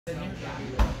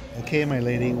Okay, my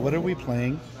lady, what are we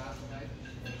playing?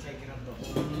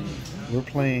 We're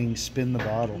playing Spin the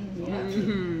Bottle.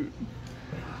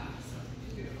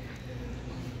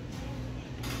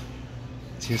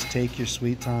 Just take your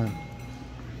sweet time.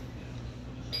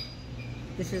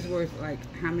 This is worth like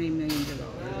how many millions of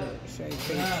dollars? Should I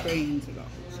say trillions of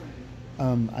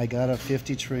dollars? I got a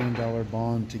 $50 trillion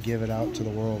bond to give it out to the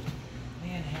world.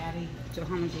 Man, Hattie, So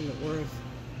how much is it worth?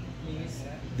 please.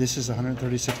 This is a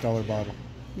 $136 bottle.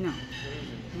 No.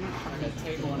 That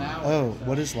table an hour. Oh,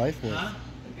 what is life worth? Huh?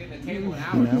 Getting a table an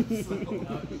hour. You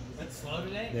know? That's slow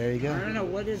today? There you I don't go. know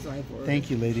what is life worth. Thank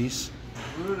you, ladies,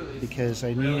 Brutally. because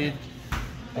I needed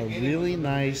a really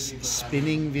nice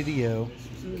spinning video,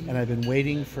 and I've been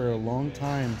waiting for a long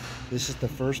time. This is the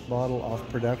first bottle off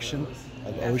production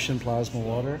of Ocean Plasma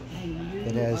Water.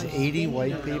 It has 80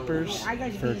 white papers I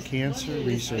got to for be cancer the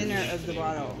research. spinner of the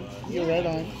bottle. You're right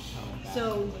on.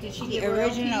 So did she The get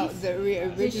original, royalties? the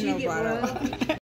original get bottle.